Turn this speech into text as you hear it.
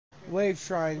wave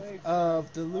shrine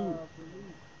of the loot.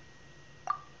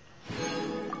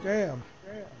 Damn.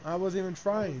 I wasn't even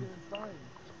trying.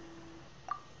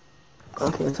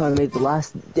 Okay, so I made the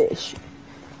last dish.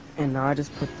 And now I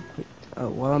just put the... Oh,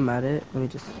 while I'm at it, let me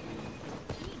just...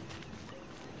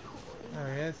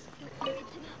 There he is.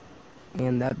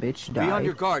 And that bitch died. Be on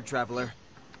your guard, traveler.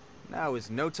 Now is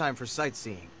no time for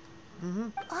sightseeing.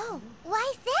 Oh,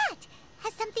 why is that?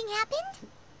 Has something happened?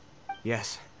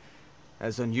 Yes.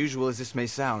 As unusual as this may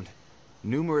sound,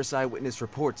 numerous eyewitness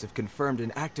reports have confirmed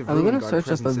an active I'm ruin gonna guard search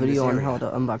up a presence in this video on area, how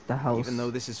to unlock the house. even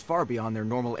though this is far beyond their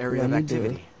normal area of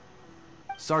activity.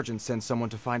 Sergeant sent someone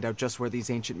to find out just where these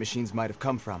ancient machines might have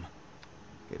come from.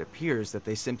 It appears that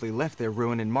they simply left their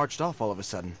ruin and marched off all of a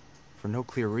sudden, for no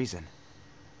clear reason.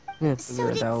 Yeah, So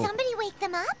did somebody wake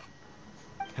them up?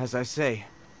 As I say,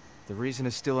 the reason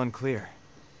is still unclear.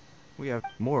 We have,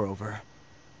 moreover,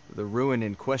 the ruin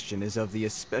in question is of the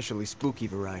especially spooky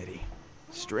variety.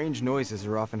 Strange noises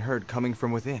are often heard coming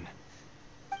from within.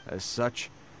 As such,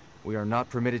 we are not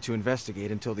permitted to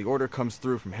investigate until the order comes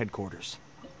through from headquarters.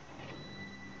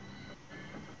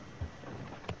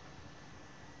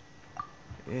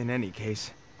 In any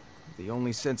case, the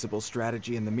only sensible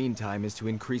strategy in the meantime is to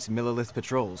increase Millilith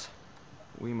patrols.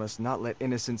 We must not let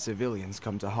innocent civilians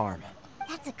come to harm.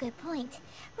 That's a good point.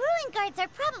 Ruin guards are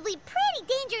probably pretty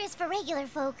dangerous for regular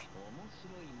folk.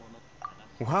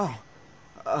 Wow.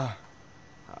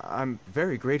 I'm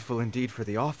very grateful indeed for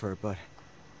the offer, but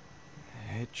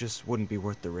it just wouldn't be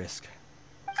worth the risk.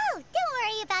 Oh, don't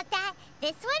worry about that.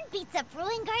 This one beats up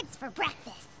ruin guards for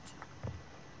breakfast.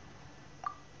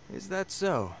 Is that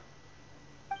so?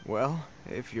 Well,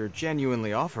 if you're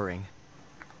genuinely offering...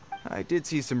 I did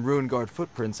see some ruin guard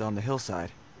footprints on the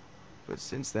hillside, but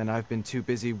since then I've been too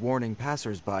busy warning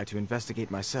passers-by to investigate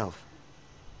myself.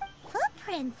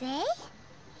 Footprints, eh?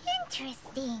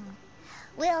 Interesting.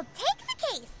 We'll take the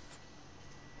case.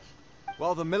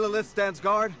 While the Millilith stands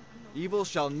guard, evil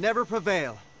shall never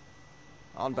prevail.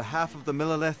 On behalf of the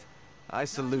Millilith, I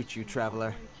salute you,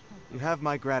 traveler. You have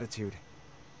my gratitude.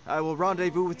 I will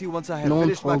rendezvous with you once I have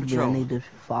finished my patrol. No one told me I needed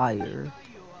fire.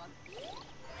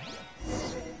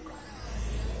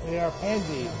 They are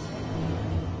pansies.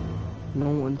 No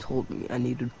one told me I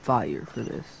needed fire for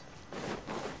this.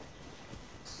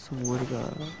 Swear to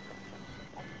God.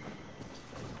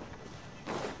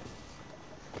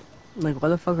 Like, why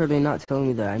the fuck are they not telling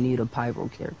me that I need a pyro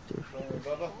character for this?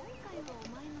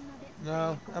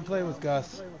 No, I'm playing with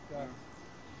Gus.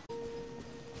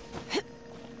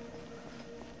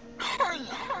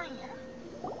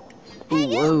 Hey,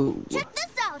 you! Whoa. Check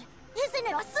this out! Isn't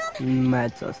it awesome?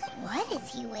 Mad sus. What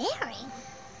is he wearing?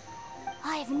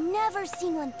 I've never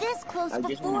seen one this close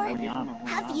before.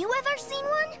 Have you ever seen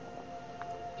one?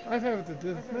 I've had to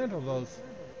dismantle those.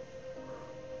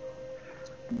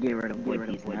 Get rid of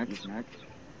these nuts.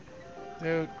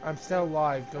 Dude, I'm still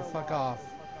alive. Go fuck off.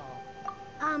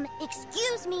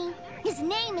 Excuse me. His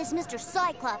name is Mr.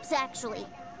 Cyclops, actually.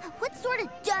 What sort of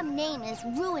dumb name is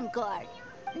Ruin Guard?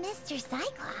 Mr.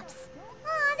 Cyclops?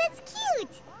 Aw, that's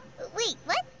cute. Wait,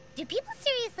 what? Do people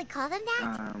seriously call them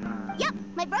that? Yep,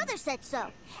 my brother said so.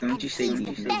 And he's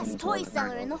the best toy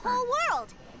seller in the whole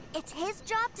world. It's his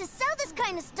job to sell this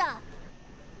kind of stuff.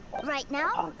 Right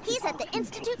now, he's at the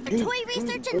Institute for Toy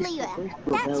Research in Liyue.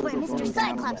 That's where Mr.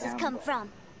 Cyclops has come from.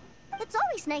 It's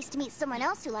always nice to meet someone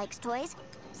else who likes toys.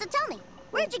 So tell me,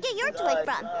 where'd you get your toy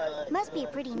from? Must be a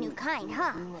pretty new kind,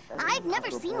 huh? I've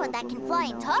never seen one that can fly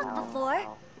and talk before.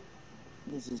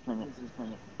 This is funny.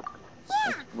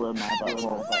 Yeah, but it's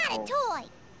not a toy.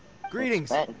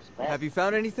 Greetings. Have you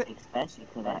found anything? Especially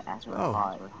because I asked for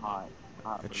hot.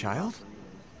 A child?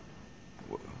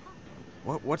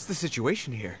 What's the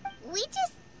situation here? We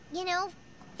just,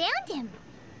 found him.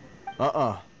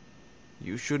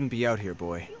 You shouldn't be out here,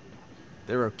 boy.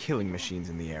 There are killing machines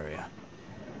in the area.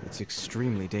 It's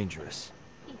extremely dangerous.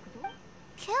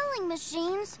 Killing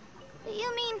machines?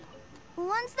 You mean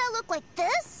ones that look like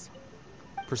this?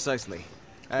 Precisely.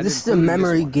 And This is a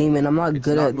memory one, game and I'm not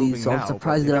good not at these, so moving I'm now,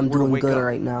 surprised but that if I'm it were to doing wake good up,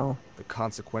 right now. The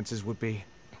consequences would be...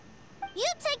 You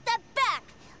take that back!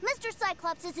 Mr.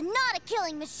 Cyclops is not a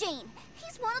killing machine.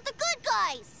 He's one of the good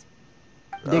guys.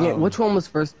 Dang it, which one was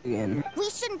first again? We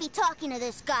shouldn't be talking to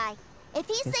this guy. If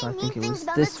he's Yes, I saying mean think it things was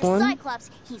about this Mr. one.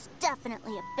 Cyclops, he's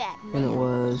definitely a bad man. And it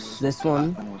was this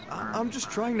one. I'm just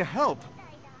trying to help.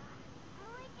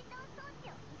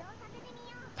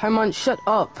 Paimon, shut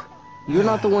up! You're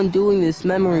not the one doing this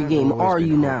memory game, are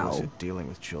you now? Dealing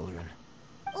with children.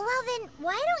 Well then,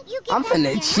 why don't you get I'm back to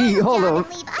your finna cheat, normal hold job on.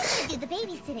 and leave us to do the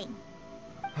babysitting?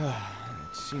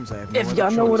 It seems I have no If other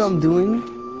y'all know what choice. I'm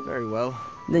doing, Very well.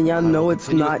 Then y'all know it's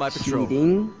continue with not my patrol.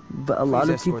 cheating, but a lot Please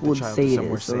of escort people the would child say to it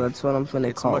somewhere is, so safe. that's what I'm gonna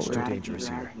It's call much it. too dangerous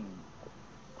here.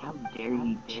 How dare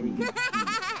you cheat?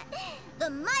 The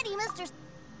mighty Mr.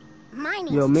 My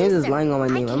name's Yo, man is Teucer. lying on my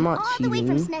name. I I'm came not all the way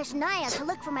from cheating. Snezhnaya to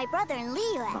look for my brother in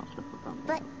Liyue.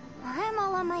 But I'm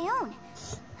all on my own,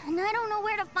 and I don't know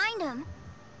where to find him.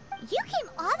 You came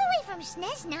all the way from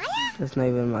Snezhnaya? That's not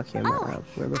even my camera. Oh,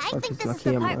 Where the I fuck think is this my is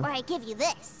the part camera? where I give you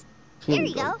this. Here Here we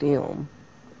you go. go. Damn.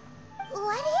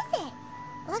 What is it?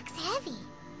 Looks heavy.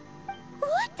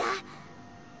 What the?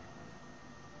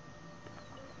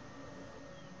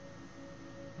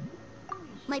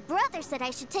 My brother said I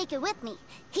should take it with me.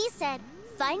 He said,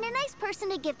 find a nice person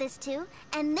to give this to,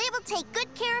 and they will take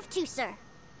good care of Teucer.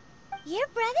 Your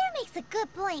brother makes a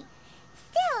good point.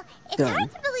 Still, it's Done.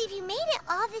 hard to believe you made it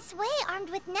all this way armed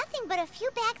with nothing but a few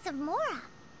bags of Mora.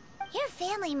 Your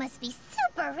family must be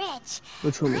super rich.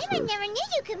 Which one is Paimon this? never knew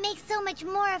you could make so much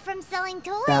Mora from selling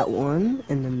toys. That one,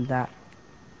 and then that.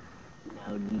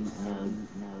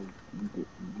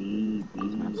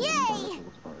 Yay!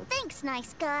 Thanks,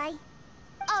 nice guy.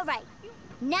 All right,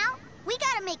 now we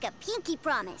gotta make a pinky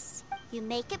promise. You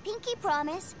make a pinky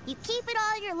promise, you keep it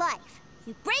all your life.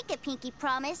 You break a pinky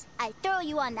promise, I throw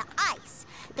you on the ice.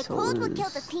 The So cold will kill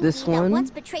the is pinky this that one?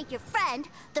 once betrayed your friend.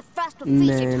 The frost will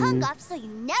freeze your And tongue then- off so you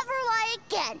never lie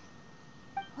again.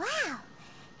 Wow,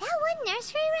 that one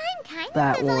nursery rhyme kinda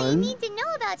That says all you one. need to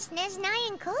know about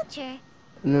Snezhnayan culture.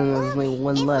 And then there's only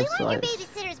one if left, we so weren't I your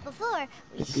babysitters before,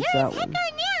 we think sure it's as that heck one.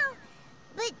 are now.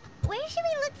 But where should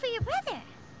we look for your brother?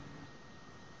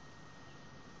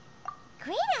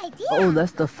 Great idea. Oh,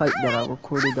 that's the fight that I Alright,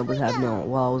 recorded that off was we happening go. on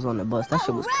while I was on the bus. That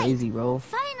shit was Alright, crazy, bro.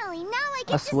 Finally, now I I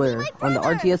get to see swear. my On the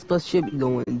brother. RTS bus shit be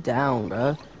going down,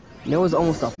 bruh. And there was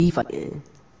almost a beef in.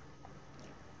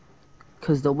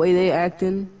 Cause the way they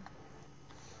acting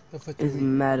is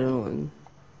mad annoying.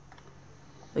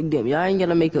 Like damn, y'all ain't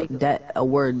gonna make a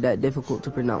word that difficult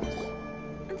to pronounce.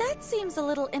 That seems a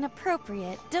little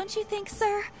inappropriate, don't you think,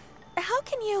 sir? How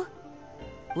can you...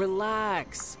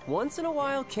 Relax. Once in a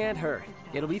while can't hurt.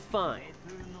 It'll be fine.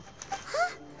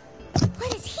 Huh?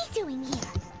 What is he doing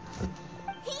here?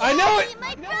 I know Yay, it!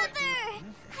 my brother!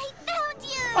 I found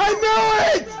you! I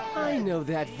know it! I know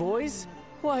that voice.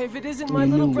 Why, if it isn't my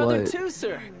You little knew brother what?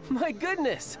 Teucer. My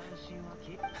goodness.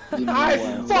 I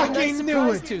Nice fucking knew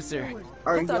surprise, it! Teucer.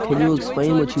 I thought I Can would you have to wait explain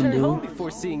till I what you returned do? home before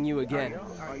seeing you again.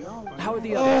 How are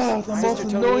the Ugh, others? the most Sister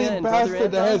Tonia annoying and Brother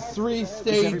bastard that Anton? has 3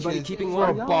 everybody stages keeping for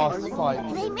a warm? boss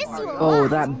fight. They miss you a Oh, lot.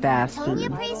 that Tonya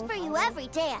bastard. prays for you every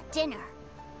day at dinner.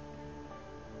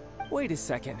 Wait a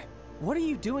second. What are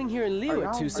you doing here in Liyue,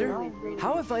 Teucer?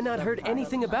 How have I not heard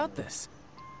anything about this?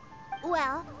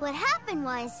 Well, what happened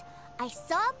was, I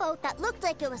saw a boat that looked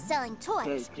like it was selling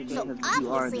toys. So you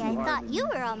obviously I are. thought you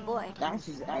were on board. That's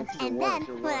just extra And work.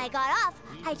 then, when I got off,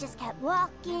 I just kept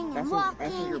walking and That's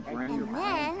walking, your brand. and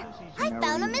then I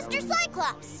found a Mr.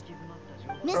 Cyclops.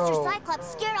 Mr.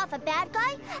 Cyclops scared off a bad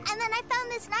guy, and then I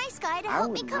found this nice guy to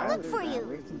help me come look for you.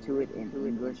 Listen to it in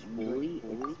English fully.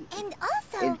 And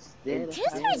also,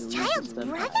 Teucer is Childe's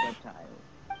brother?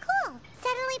 Cool.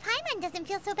 Suddenly Paimon doesn't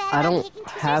feel so bad I about don't taking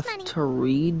Teucer's have money. to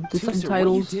read the Teucer, what you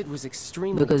subtitles did was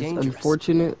extremely because dangerous.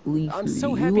 unfortunately for I'm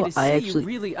so happy you, to see I you, actually,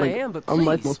 really, I like, am, but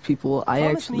unlike please, most people, I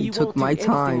promise me actually you took won't do my anything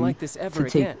time like this ever to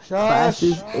take again.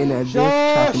 classes in a Shush.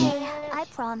 tracking. I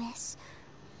promise.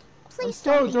 I'm Please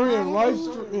still don't be doing a mad live at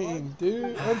me. stream,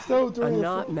 dude. I'm still doing I'm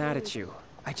not mad at you.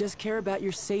 I just care about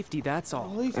your safety, that's At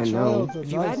all. least I know. Child's a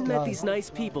If you nice hadn't guy. met these nice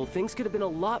people, things could have been a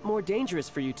lot more dangerous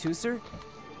for you, Teucer.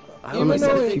 I Even only said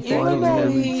though a big people thank I you don't to know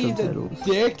them. read he's a subtitles.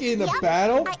 dick in a Yep,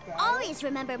 battle? I always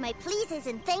remember my pleases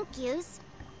and thank yous.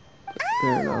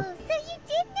 Fair enough. Oh, so you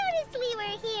did notice we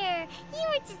were here. You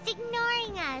were just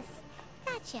ignoring us.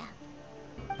 Gotcha.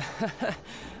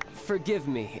 Forgive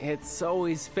me, it's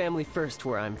always family first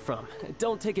where I'm from.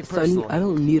 Don't take it Sonny, personally. I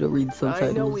don't need to read I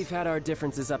subtitles. know we've had our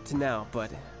differences up to now,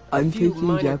 but a I'm few taking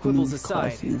minor quibbles Japanese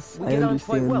aside, classes. we I get on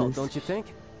quite understand well, this. don't you think?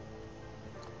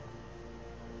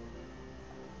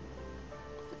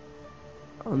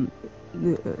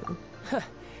 Yeah.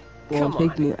 Well, I'm Come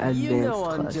taking on, advanced you know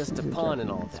I'm classes just a in pawn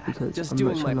and all Japanese that. because Just I'm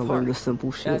doing not my trying to part. learn the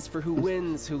simple shit. As for who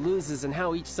wins, who loses, and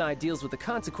how each side deals with the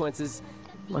consequences,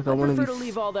 Like I I want prefer to to be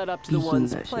leave all that up to the speaking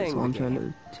ones that shit, playing so the I'm trying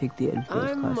game. to take the advanced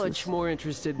I'm classes. much more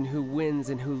interested in who wins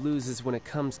and who loses when it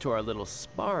comes to our little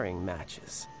sparring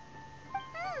matches.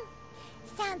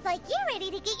 Sounds like you're ready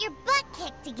to get your butt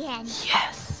kicked again.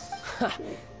 Yes.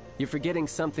 You're forgetting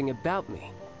something about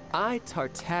me. I,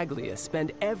 Tartaglia,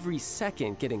 spend every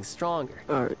second getting stronger.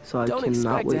 All right, so I Don't cannot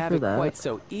expect wait to have for it that. quite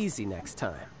so easy next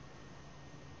time.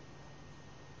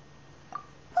 Whoa,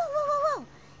 whoa, whoa, whoa.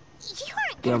 You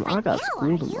aren't Damn, gonna I fight got now, school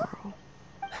are you? tomorrow.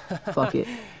 Fuck it.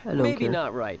 I don't Maybe care.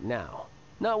 not right now.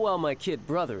 Not while my kid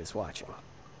brother is watching.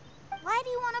 Why do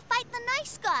you want to fight the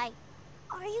nice guy?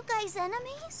 Are you guys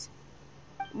enemies?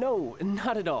 No,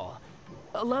 not at all.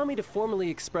 Allow me to formally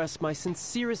express my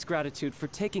sincerest gratitude for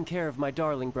taking care of my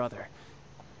darling brother.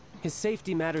 His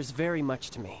safety matters very much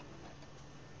to me.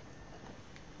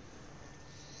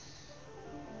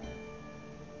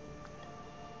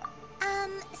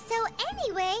 So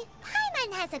anyway,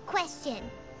 Paimon has a question.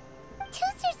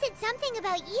 Teucer said something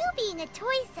about you being a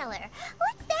toy seller.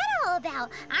 What's that all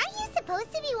about? Aren't you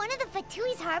supposed to be one of the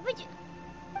Fatui's harbinger?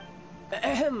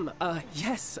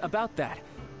 Yes, about that.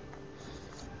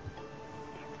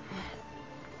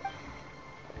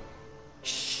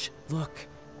 Shh, look.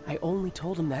 I only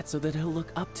told him that so that he'll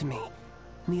look up to me.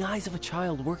 In the eyes of a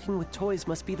child, working with toys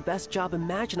must be the best job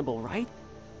imaginable, right?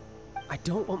 I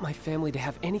don't want my family to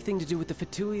have anything to do with the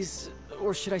Fatui's,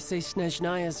 or should I say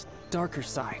Snezhnaya's, darker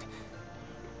side.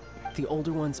 The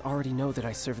older ones already know that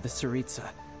I serve the Tsaritsa.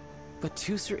 But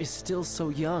Teucer is still so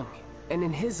young, and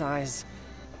in his eyes...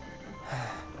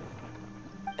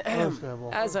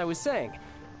 As I was saying,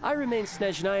 I remain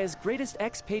Snezhnaya's greatest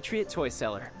expatriate toy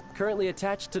seller, currently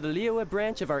attached to the Liyue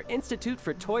branch of our Institute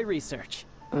for Toy Research.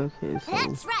 Okay, so...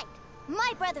 That's right.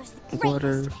 My brother's the What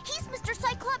greatest. He's Mr.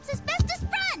 Cyclops' bestest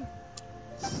friend.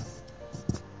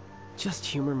 Just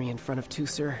humor me in front of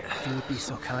Teucer, if you would be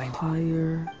so kind.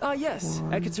 Fire. Yes,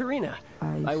 Ekaterina.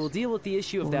 I will deal with the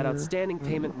issue of that outstanding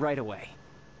payment right away.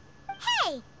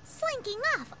 Hey, slinking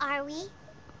off, are we?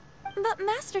 But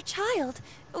Master Childe,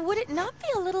 would it not be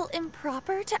a little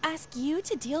improper to ask you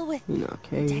to deal with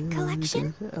Okay. deck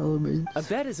collection? Elements. A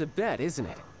bet is a bet, isn't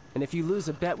it? And if you lose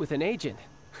a bet with an agent,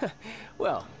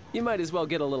 well, you might as well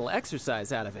get a little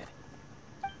exercise out of it.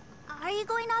 Are you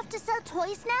going off to sell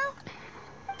toys now?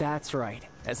 That's right.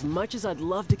 As much as I'd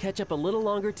love to catch up a little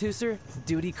longer, Teucer,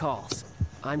 duty calls.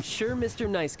 I'm sure Mr.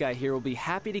 Nice Guy here will be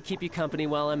happy to keep you company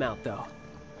while I'm out, though.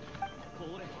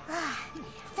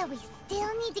 So we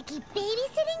still need to keep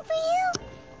babysitting for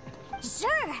you?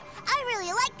 Sure, I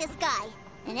really like this guy.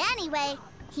 And anyway,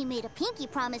 he made a pinky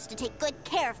promise to take good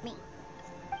care of me.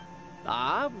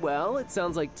 Ah, well, it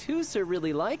sounds like Teucer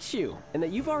really likes you, and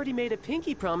that you've already made a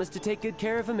pinky promise to take good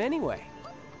care of him anyway.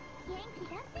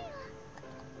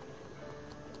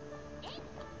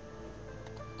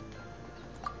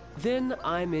 Then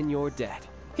I'm in your debt.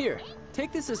 Here,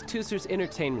 take this as Teucer's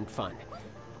entertainment fund.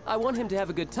 I want him to have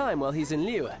a good time while he's in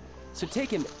Liyue, so take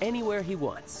him anywhere he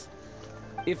wants.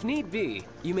 If need be,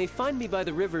 you may find me by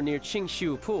the river near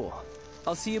Qingshu Pool.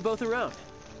 I'll see you both around.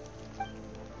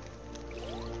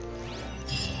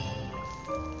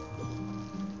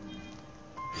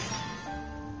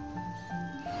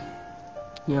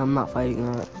 Yeah, I'm not fighting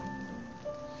that.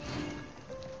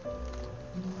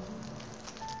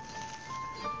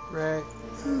 Right.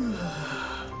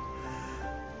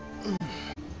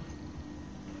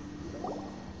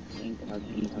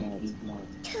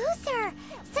 Teucer,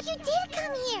 so you did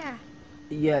come here.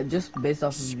 Yeah, just based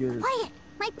off of your... Quiet,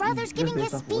 my brother's just giving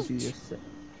based his off of what speech.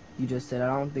 you just said, I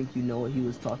don't think you know what he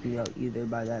was talking about either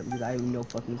by that, because I have no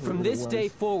fucking clue From what it this was. day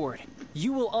forward,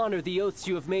 you will honor the oaths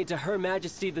you have made to Her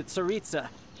Majesty the Tsaritsa,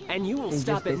 and you will And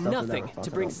stop just at based off of that, nothing I thought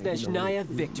to bring I don't think you know what Snezhnaya it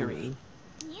was. victory.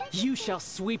 You shall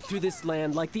sweep through this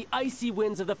land like the icy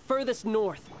winds of the furthest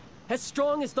north, as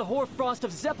strong as the hoarfrost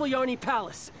of Zeppeljärni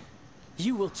Palace.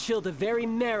 You will chill the very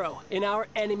marrow in our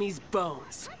enemy's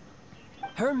bones.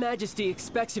 Her Majesty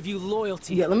expects of you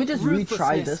loyalty, Yeah, let me just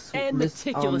retry ruthlessness, this, and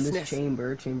meticulousness. this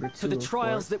chamber 2, For the of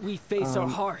trials course. that we face are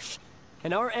harsh,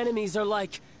 and our enemies are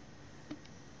like...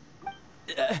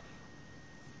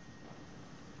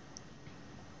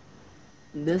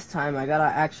 This time I gotta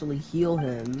actually heal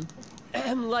him.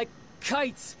 like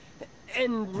kites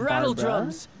and rattle Barbara?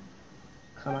 drums,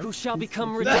 Come on. who shall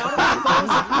become redoubtable foes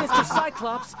of Mr.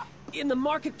 Cyclops in the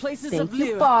marketplaces of Thank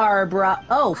you, Liyue. Barbara.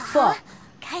 Oh, fuck.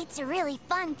 Kites are really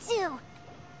fun too.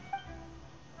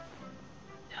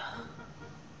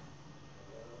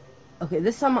 Okay,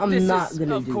 this time I'm This not is,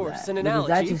 gonna of do course, that. an Because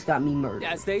that analogy. just got me murdered.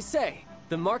 As they say,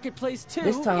 the marketplace too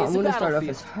This time I'm is a gonna start off battlefield.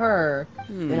 as her,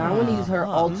 and I want to use her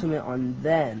ultimate on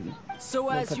them. So I'm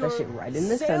gonna as put your that shit right in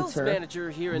the sales center.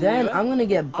 manager here in Then Liyue, I'm gonna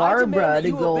get I Barbara demand that to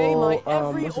you obey my go,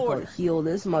 every what's it called, order. heal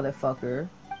this motherfucker.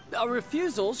 A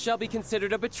refusal shall be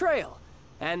considered a betrayal,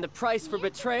 and the price for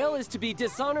betrayal is to be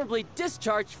dishonorably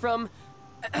discharged from...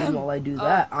 And while I do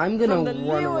that, I'm gonna from the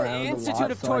run Liyue around Institute a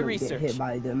lot of so Toy I don't Research. get hit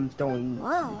by them throwing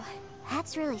Whoa,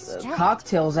 that's really strict.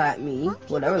 cocktails at me. Won't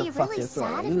people Whatever be the fuck really they're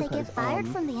sad throwing. if they get Because, fired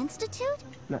from the institute?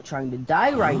 I'm not trying to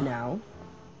die right now.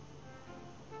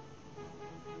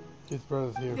 His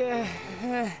brother's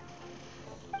here.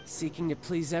 Seeking to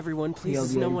please everyone He'll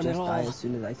pleases be no able one to at just die all. as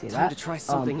soon as I say Time that. to try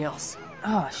something else.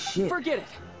 Oh shit. Forget it.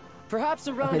 Perhaps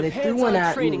a round Okay, of they threw one hands-on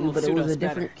at training me, will but it suit was us a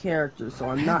different better. character, so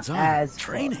I'm not Hands-on as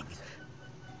training.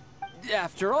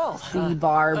 After all, See,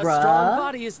 Barbara, a strong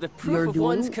body is the proof you're of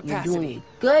one's doing capacity.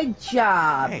 a good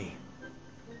job. Hey,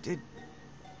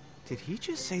 did he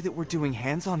just say that we're doing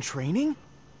hands-on training?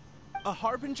 A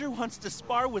Harbinger wants to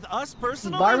spar with us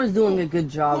personally? Barbara's doing a good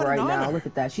job What an right now. honor. Look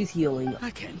at that. She's healing. I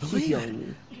can't She's believe it. healing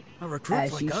me. A recruit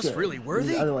As like she us should. really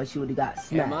worthy? Otherwise, she would have got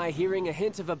smacked. Am I hearing a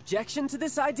hint of objection to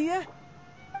this idea?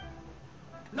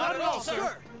 Not at all,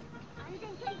 sir.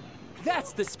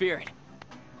 That's the spirit.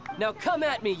 Now come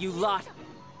at me, you lot.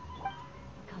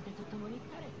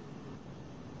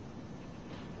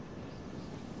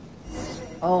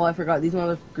 Oh, I forgot. These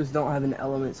motherfuckers don't have an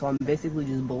element, so I'm basically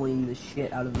just bullying the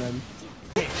shit out of them.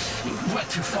 You went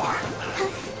too far.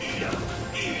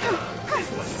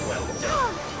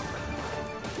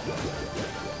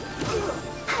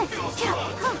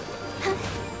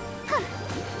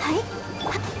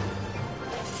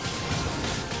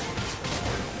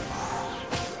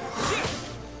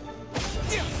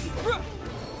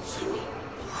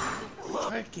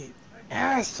 Fucking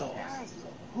asshole.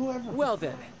 Whoever. Well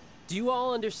then, do you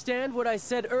all understand what I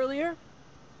said earlier?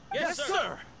 Yes,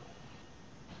 sir.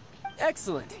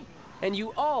 Excellent. And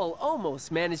you all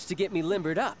almost managed to get me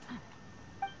limbered up.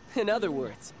 In other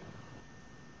words,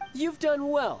 you've done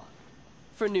well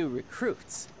for new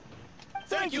recruits.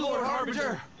 Thank you, Lord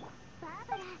Harbinger.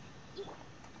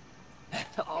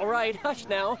 All right, hush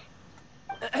now.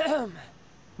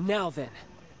 Now then,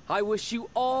 I wish you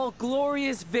all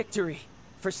glorious victory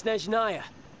for Snezhnaya,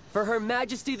 for Her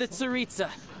Majesty the Tsaritsa,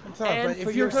 I'm sorry, and but for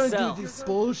if you're gonna yourself. do this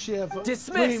bullshit of putting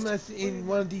Dismissed. us in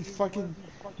one of these fucking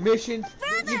missions,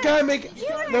 Father, you gotta make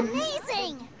you're the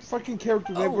amazing! fucking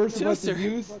character that Oh, we're supposed to Teucer,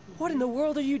 use. what in the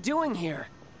world are you doing here?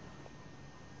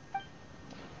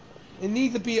 It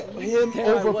needs to be him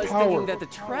There I was thinking overpowered. that the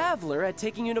Traveler had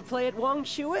taken you to play at Wang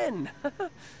Shuin.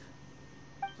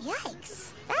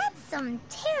 Yikes, that's some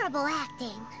terrible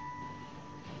acting.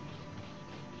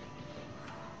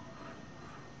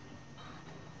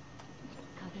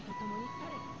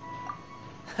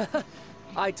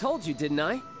 I told you, didn't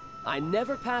I? I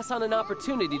never pass on an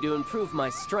opportunity to improve my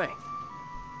strength.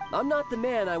 I'm not the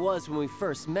man I was when we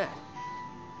first met.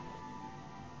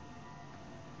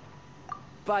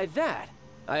 By that,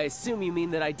 I assume you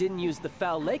mean that I didn't use the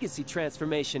Foul Legacy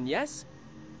transformation, yes?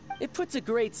 It puts a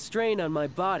great strain on my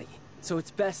body, so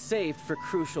it's best saved for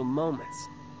crucial moments.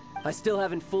 I still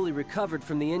haven't fully recovered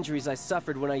from the injuries I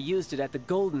suffered when I used it at the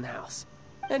Golden House.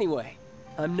 Anyway,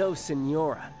 I'm no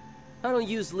Senora. I don't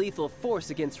use lethal force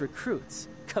against recruits.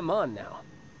 Come on now.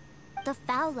 The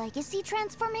Foul Legacy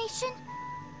transformation?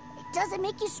 Does it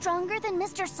make you stronger than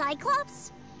Mr.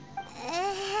 Cyclops?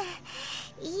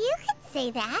 You could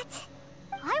say that.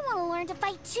 I want to learn to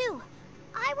fight too.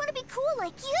 I want to be cool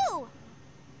like you.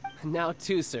 Now,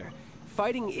 Teucer,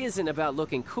 fighting isn't about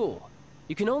looking cool.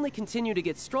 You can only continue to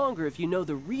get stronger if you know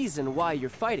the reason why you're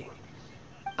fighting.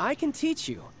 I can teach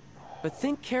you, but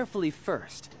think carefully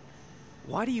first.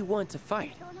 Why do you want to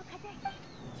fight?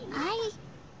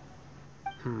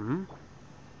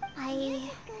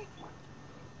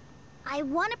 I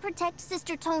want to protect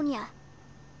Sister Tonya.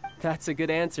 That's a good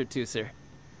answer, Teucer.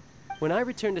 When I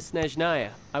return to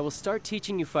Snezhnaya, I will start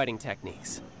teaching you fighting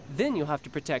techniques. Then you'll have to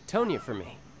protect Tonya for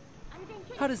me.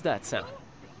 How does that sound?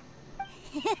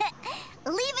 Leave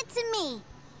it to me.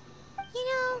 You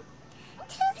know,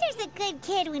 Teucer's a good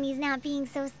kid when he's not being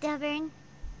so stubborn.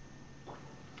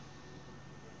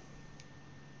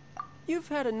 You've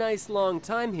had a nice long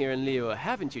time here in Liyue,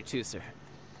 haven't you, Teucer?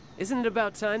 Isn't it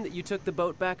about time that you took the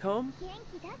boat back home?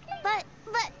 But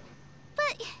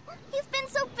you've been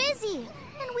so busy,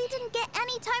 and we didn't get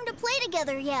any time to play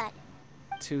together yet.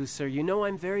 Teucer, you know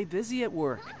I'm very busy at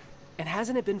work. And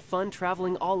hasn't it been fun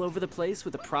traveling all over the place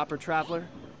with a proper traveler?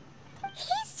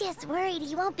 He's just worried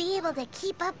he won't be able to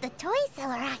keep up the toy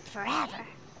seller act forever.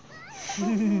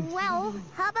 Well,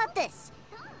 how about this?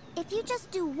 If you just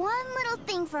do one little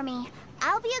thing for me,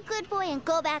 I'll be a good boy and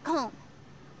go back home.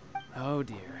 Oh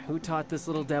dear, who taught this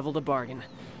little devil to bargain?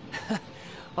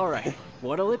 Alright,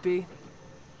 what'll it be?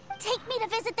 Take me to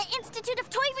visit the Institute of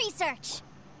Toy Research.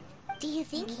 Do you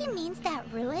think he means that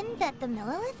ruin that the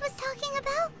Millilith was talking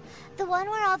about? The one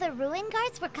where all the ruin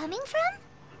guards were coming from?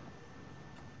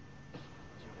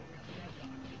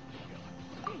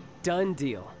 Done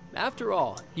deal. After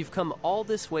all, you've come all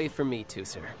this way for me,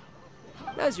 Teucer.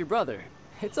 As your brother,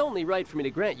 it's only right for me to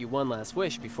grant you one last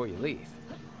wish before you leave.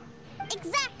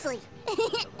 Exactly.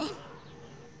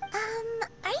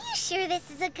 Are you sure sure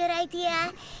this is a good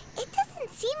idea? It doesn't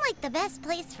seem like the best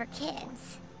place for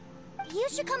kids. You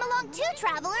should come along too,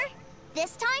 Traveler.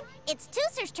 This time, it's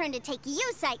Teucer's turn to take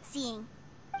you sightseeing.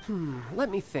 Let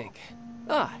me think.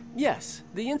 Ah, yes.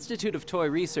 The Institute of Toy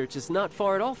Research is not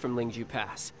far at all from Lingju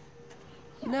Pass.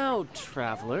 Now,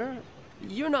 Traveler,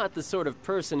 you're not the sort of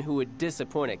person who would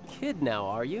disappoint a kid now,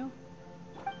 are you?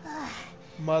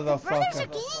 Motherfucker. The brothers are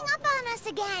ganging up on us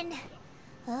again.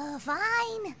 Oh,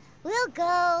 fine. We'll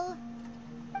go.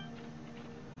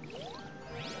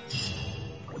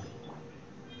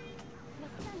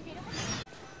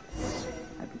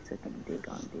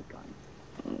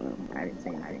 I didn't say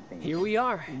anything. Here we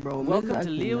are. Bro, Welcome maybe to I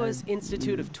can, Liyue's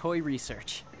Institute of Toy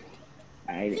Research.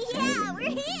 Yeah, we're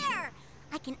here!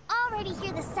 I can already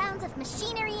hear the sounds of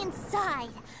machinery inside.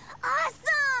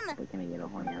 Awesome!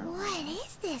 What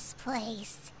is this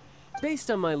place?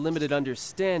 Based on my limited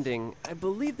understanding, I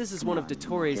believe this is one of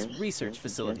Dottoro's research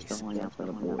facilities.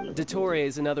 Dottore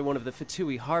is another one of the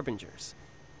Fatui Harbingers.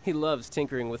 He loves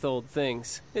tinkering with old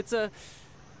things. It's a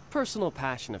personal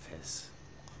passion of his.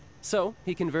 So,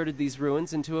 he converted these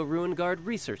ruins into a Ruin Guard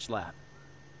research lab.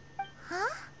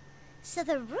 Huh? So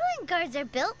the ruin guards are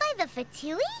built by the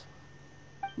Fatui?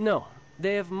 No,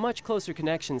 they have much closer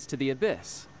connections to the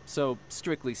Abyss. So,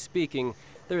 strictly speaking,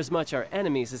 they're as much our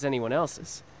enemies as anyone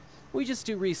else's. We just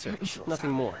do research,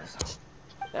 nothing more.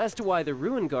 As to why the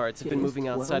Ruin Guards have been moving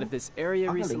outside of this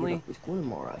area recently,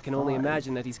 I can only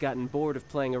imagine that he's gotten bored of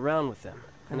playing around with them,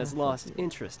 and has lost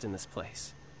interest in this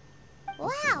place.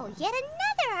 Wow, yet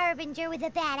another Harbinger with a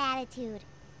bad attitude.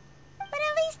 But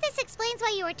at least this explains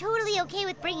why you were totally okay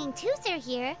with bringing Teucer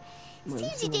here.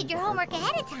 Seems you did your homework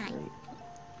ahead of time.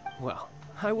 Well,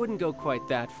 I wouldn't go quite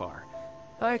that far.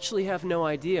 I actually have no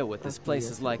idea what this place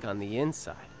is like on the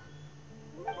inside.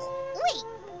 Wait,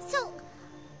 so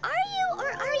are you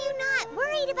or are you not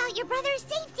worried about your brother's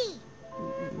safety?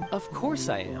 Of course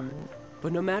I am.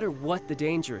 But no matter what the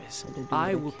danger is,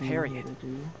 I will parry it.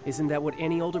 Isn't that what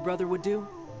any older brother would do?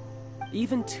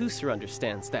 Even Teucer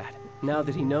understands that, now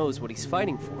that he knows what he's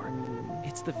fighting for.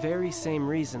 It's the very same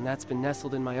reason that's been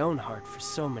nestled in my own heart for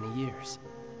so many years.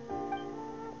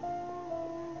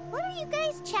 What are you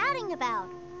guys chatting about?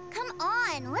 Come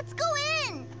on, let's go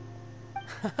in!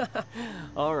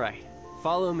 All right,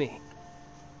 follow me.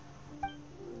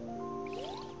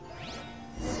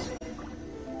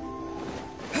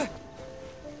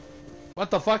 What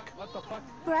the fuck?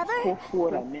 Brother,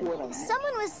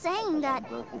 someone was saying that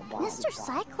Mr.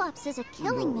 Cyclops is a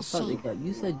killing machine.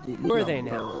 You said Who are they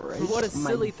now? What a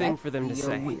silly thing for them to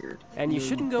say. And you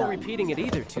shouldn't go repeating it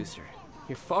either, Teucer.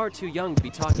 You're far too young to be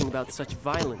talking about such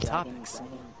violent topics.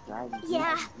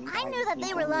 Yeah, I knew that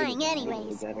they were lying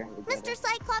anyways. Mr.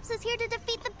 Cyclops is here to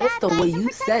defeat the bad the guys way and you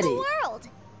protect said the it. world.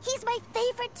 He's my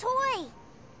favorite toy.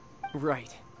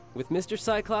 Right. With Mr.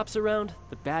 Cyclops around,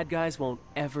 the bad guys won't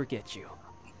ever get you.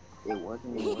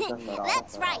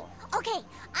 That's right. Okay,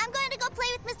 I'm going to go play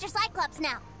with Mr. Cyclops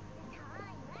now.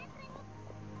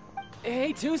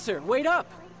 Hey, Teucer, wait up!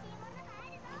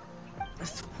 I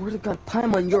swear to God,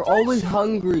 Paimon, you're always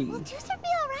hungry. Will Teucer be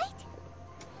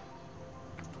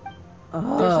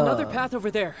alright? There's another path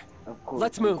over there.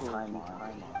 Let's move.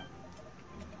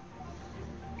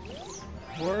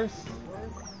 Worst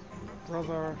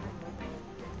brother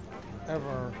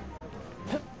ever.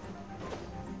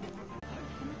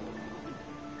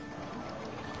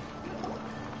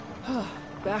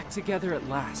 Back together at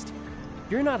last.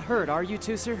 You're not hurt, are you,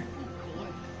 Teucer?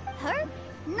 Hurt?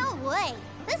 No way.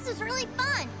 This is really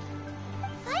fun.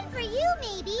 Fun for you,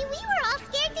 maybe. We were all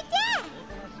scared to death.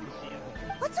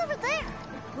 What's over there?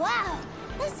 Wow,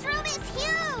 this room is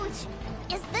huge.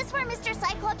 Is this where Mr.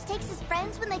 Cyclops takes his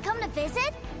friends when they come to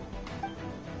visit?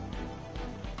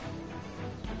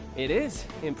 It is.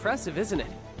 Impressive, isn't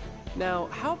it? Now,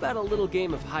 how about a little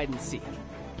game of hide and seek?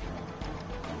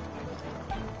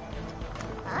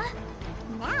 Huh?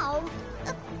 Now?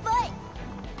 But...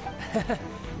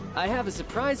 I have a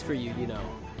surprise for you, you know.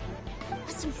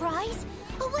 A surprise?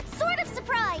 What sort of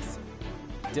surprise?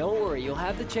 Don't worry, you'll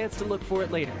have the chance to look for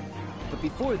it later. But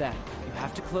before that, you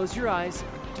have to close your eyes,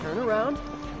 turn around,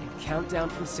 and count down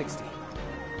from 60.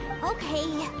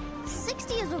 Okay.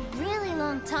 60 is a really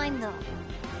long time, though.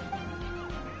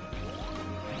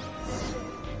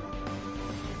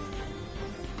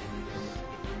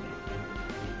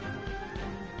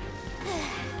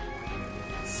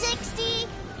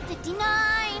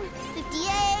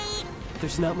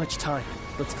 There's not much time.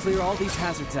 Let's clear all these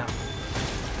hazards out.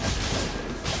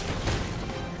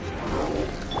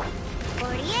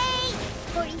 48,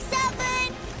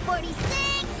 47,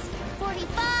 46,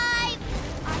 45.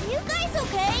 Are you guys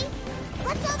okay?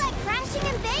 What's all that crashing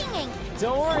and banging? happening?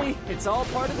 Don't worry, it's all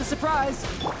part of the surprise.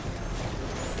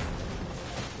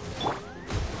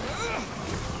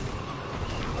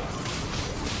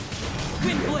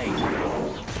 Wind blade!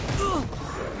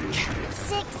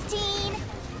 16,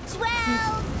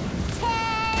 12, 10.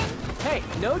 Hey,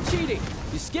 no cheating.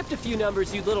 You skipped a few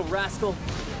numbers, you little rascal.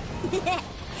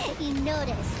 You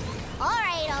noticed. All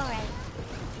right.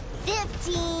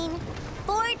 15,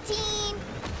 14,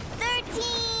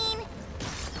 13.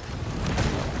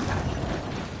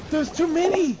 There's too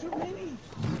many!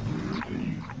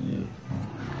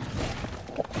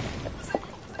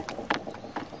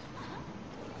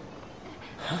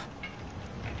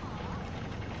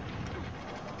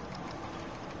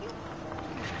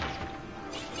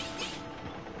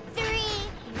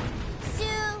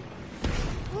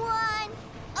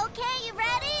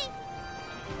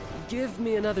 Give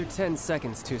me another 10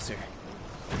 seconds, Teucer.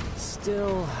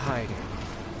 Still hiding.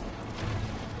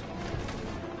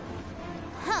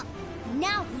 Huh.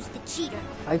 Now who's the cheater?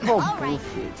 I call All right,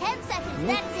 bullshit. 10 seconds, No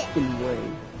that's it. fucking way.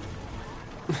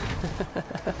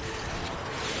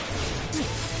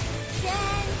 10,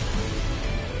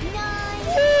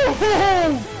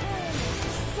 9,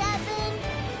 7,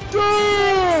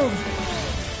 Damn!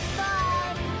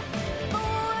 5, 4,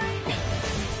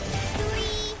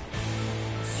 3,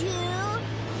 2,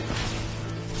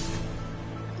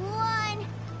 1.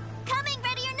 Coming,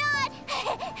 ready or not.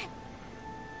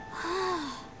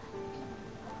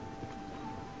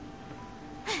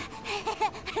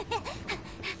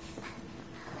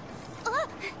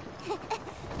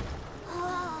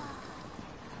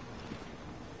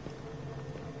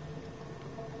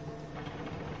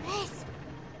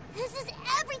 This is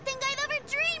everything I've ever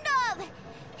dreamed of!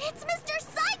 It's Mr.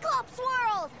 Cyclops'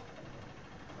 world!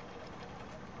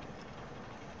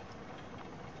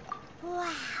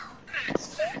 Wow.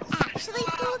 He actually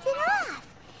pulled it off!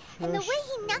 And the way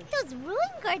he knocked those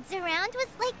ruin guards around was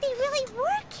like they really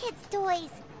were kids'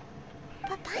 toys.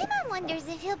 But Paimon wonders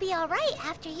if he'll be alright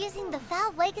after using the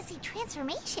Valve Legacy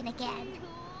transformation again.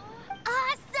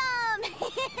 Awesome!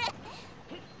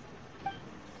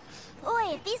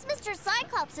 Boy, if these Mr.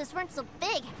 Cyclopses weren't so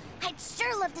big, I'd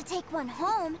sure love to take one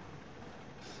home.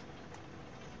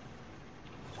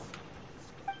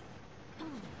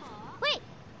 Wait,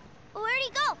 where'd he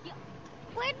go?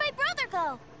 Where'd my brother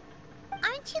go?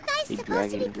 Aren't you guys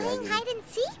supposed to be playing hide and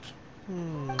seek?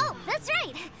 Oh, that's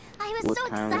right. I was so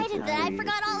excited that I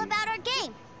forgot all about our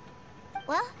game.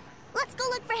 Well, let's go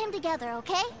look for him together,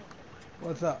 okay?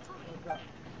 What's up?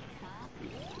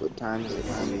 What time is it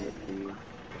for you?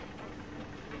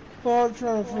 Oh, I'm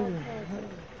trying to figure.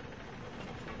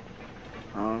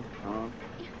 Huh?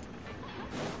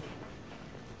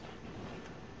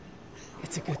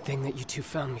 It's a good thing that you two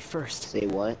found me first. Say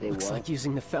what? Looks like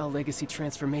using the Foul Legacy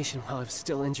transformation while I was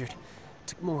still injured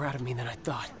took more out of me than I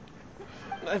thought.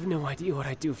 I have no idea what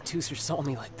I'd do if Teucer saw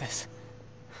me like this.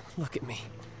 Look at me.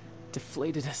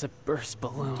 Deflated as a burst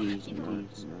balloon.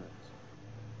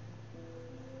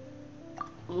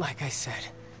 Like I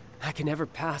said, I can never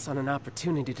pass on an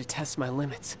opportunity to test my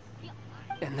limits.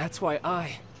 And that's why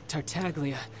I,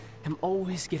 Tartaglia, am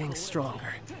always getting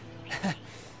stronger.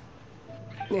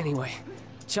 Anyway,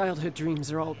 childhood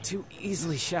dreams are all too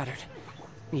easily shattered.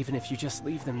 Even if you just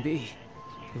leave them be,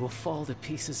 they will fall to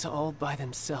pieces all by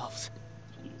themselves.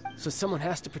 So someone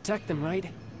has to protect them,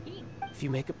 right? If you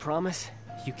make a promise,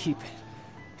 you keep it.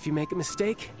 If you make a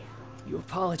mistake, you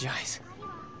apologize.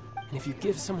 And if you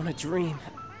give someone a dream,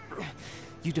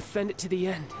 you defend it to the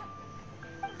end.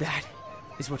 That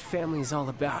is what family is all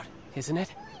about, isn't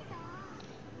it?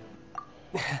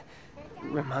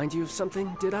 Remind you of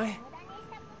something, did I?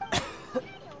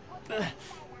 Quit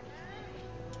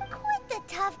the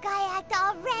tough guy act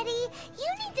already. You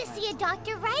need to see a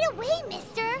doctor right away,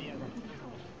 mister.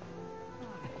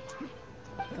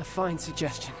 A fine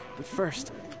suggestion, but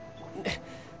first,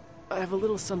 I have a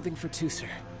little something for Teucer.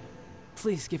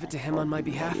 Please give it to him on my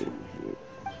behalf.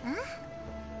 Huh?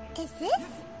 Is this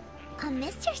a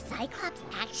Mr. Cyclops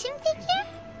action figure?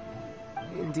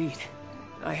 Indeed.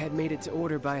 I had made it to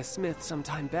order by a smith some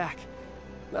time back.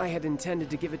 I had intended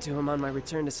to give it to him on my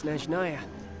return to Snezhnaya,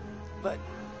 but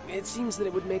it seems that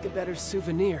it would make a better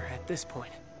souvenir at this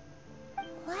point.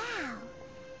 Wow.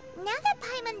 Now that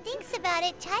Paimon thinks about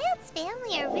it, Childe's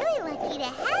family are really lucky to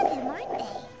have him, aren't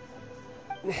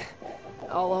they?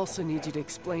 I'll also need you to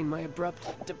explain my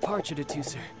abrupt departure to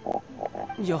Teucer.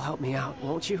 You'll help me out,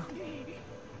 won't you?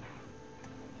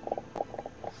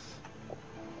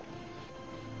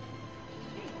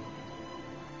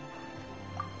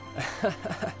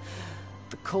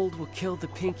 The cold will kill the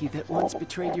pinky that once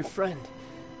betrayed your friend.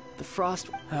 The frost...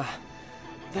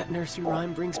 That nursery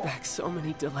rhyme brings back so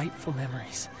many delightful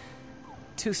memories.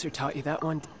 Teucer taught you that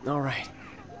one? Alright.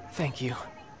 Thank you.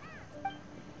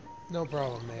 No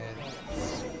problem, man.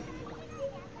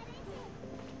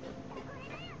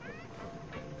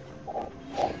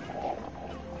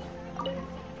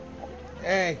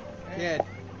 Hey, kid.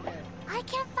 I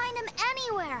can't find him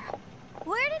anywhere.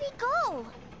 Where did he go?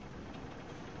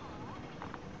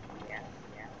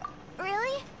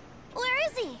 Really? Where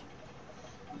is he?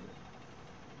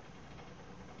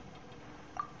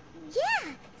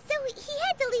 Yeah, so he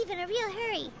had to leave in a real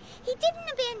hurry. He didn't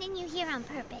abandon you here on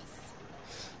purpose.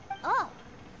 Oh,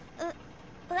 well,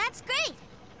 that's great.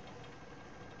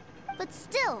 But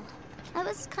still, I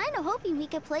was kind of hoping we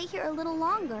could play here a little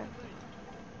longer.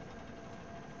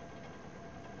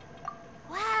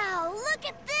 Wow, look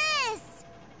at this!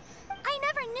 I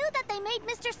never knew that they made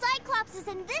Mr. Cyclopses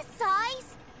in this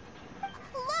size.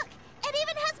 Look, it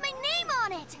even has my name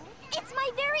on it. It's my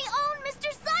very own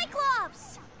Mr.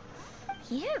 Cyclops.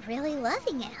 You're really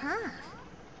loving it, huh?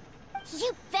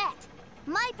 You bet.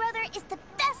 My brother is the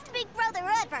best big brother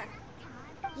ever.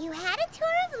 You had a tour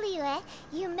of Liyue,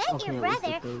 you met your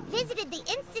brother, visited the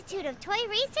Institute of Toy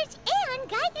Research, and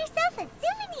got yourself a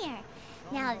souvenir.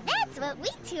 Now that's what we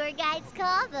tour guides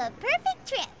call the perfect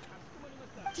trip.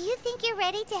 Do you think you're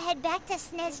ready to head back to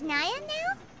Snezhnaya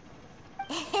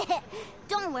now?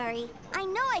 Don't worry. I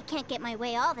know I can't get my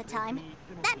way all the time.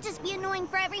 That'd just be annoying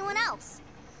for everyone else.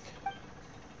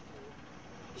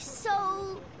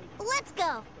 So, let's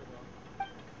go.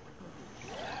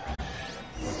 I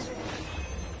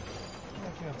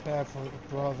feel bad for the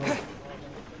brother.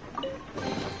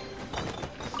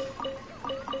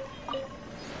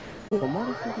 Why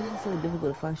the fuck is it so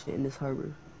difficult to find shit in this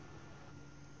harbor?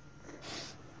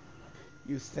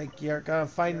 You think you're gonna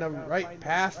find the right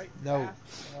path? No.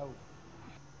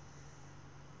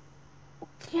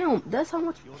 Damn, that's how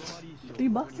much?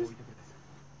 $3?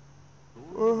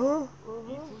 Uh-huh.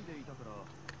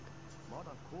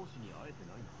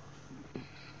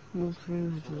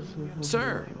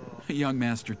 Sir, young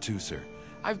Master Teucer,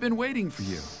 I've been waiting for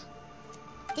you.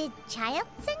 Did Childe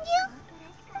send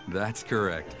you? That's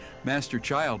correct. Master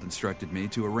Childe instructed me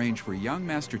to arrange for young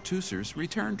Master Teucer's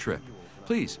return trip.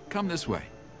 Please, come this way.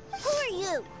 Who are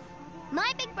you?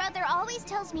 My big brother always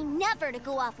tells me never to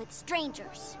go off with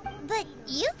strangers. But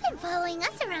you've been following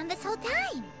us around this whole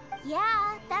time.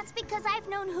 Yeah, that's because I've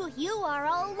known who you are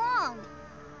all along.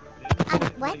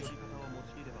 What?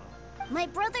 My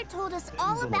brother told us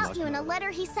all about you in a letter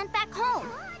he sent back home.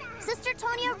 Sister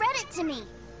Tonya read it to me.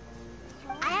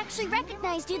 I actually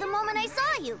recognized you the moment I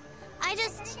saw you. I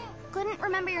just couldn't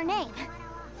remember your name.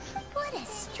 What a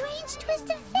strange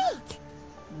twist of fate.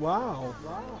 Wow.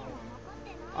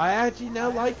 I actually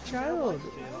now like Childe.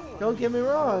 Don't get me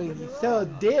wrong, he's still a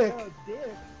dick.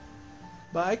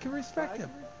 But I can respect him.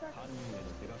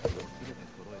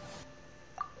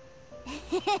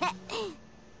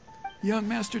 Young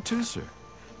Master Teucer,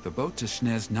 the boat to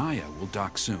Snezhnaya will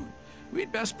dock soon.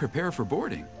 We'd best prepare for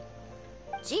boarding.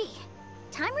 Gee,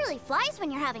 time really flies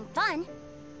when you're having fun.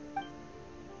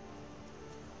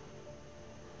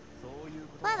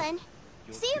 Well then,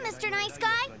 see you, Mr. Nice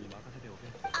Guy.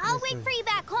 I'll wait for you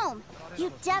back home.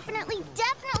 You definitely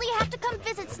have to come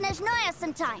visit Snezhnaya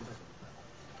sometime.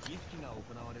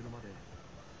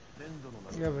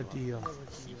 You have a deal.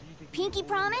 Pinky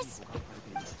promise?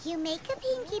 You make a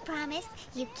pinky promise,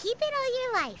 you keep it all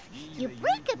your life. You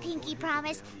break a pinky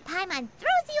promise, Paimon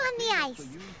throws you on the ice.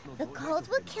 The cold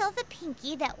will kill the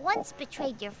pinky that once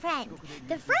betrayed your friend.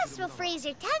 The frost will freeze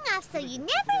your tongue off so you never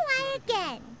lie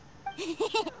again.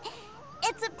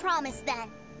 It's a promise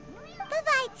then.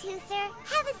 Bye-bye, Teucer.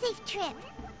 Have a safe trip.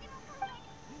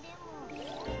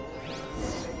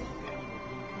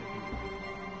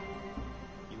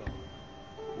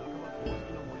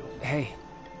 Hey.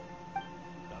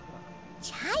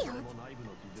 Childe?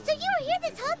 So you were here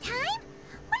this whole time?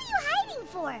 What are you hiding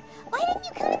for? Why didn't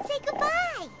you come and say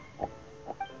goodbye?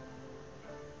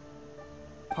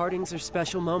 Partings are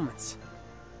special moments.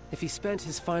 If he spent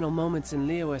his final moments in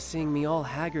Liyue seeing me all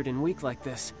haggard and weak like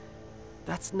this,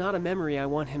 that's not a memory I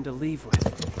want him to leave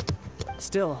with.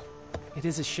 Still, it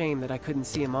is a shame that I couldn't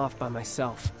see him off by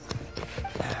myself.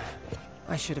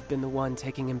 I should have been the one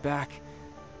taking him back.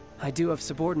 I do have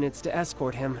subordinates to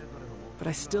escort him, but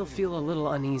I still feel a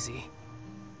little uneasy.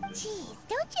 Jeez,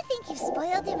 don't you think you've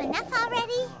spoiled him enough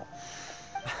already?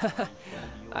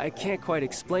 I can't quite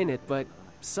explain it, but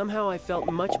somehow I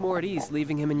felt much more at ease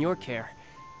leaving him in your care.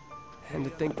 And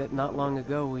to think that not long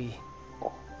ago we...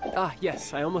 Ah,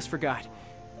 yes, I almost forgot.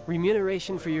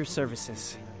 Remuneration for your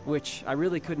services, which I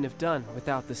really couldn't have done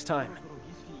without this time.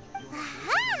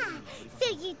 Aha! So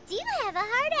you do have a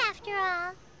heart after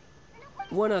all.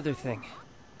 One other thing.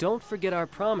 Don't forget our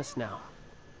promise now.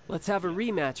 Let's have a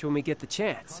rematch when we get the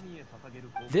chance.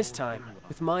 This time,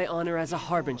 with my honor as a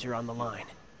Harbinger on the line.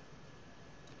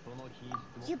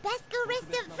 You best go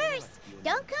rest up first.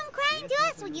 Don't come crying to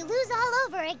us when you lose all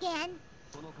over again.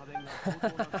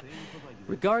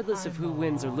 Regardless of who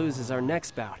wins or loses our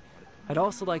next bout, I'd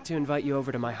also like to invite you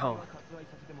over to my home.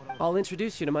 I'll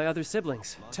introduce you to my other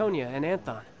siblings, Tonya and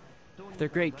Anthon. They're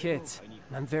great kids,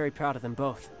 and I'm very proud of them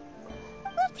both.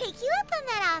 We'll take you up on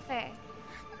that offer.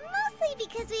 Mostly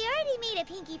because we already made a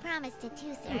pinky promise to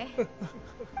Teucer.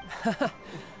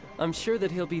 I'm sure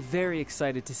that he'll be very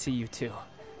excited to see you too.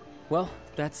 Well,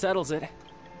 that settles it.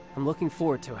 I'm looking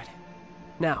forward to it.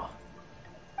 Now,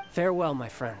 farewell, my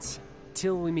friends,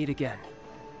 till we meet again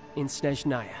in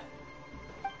Snezhnaya.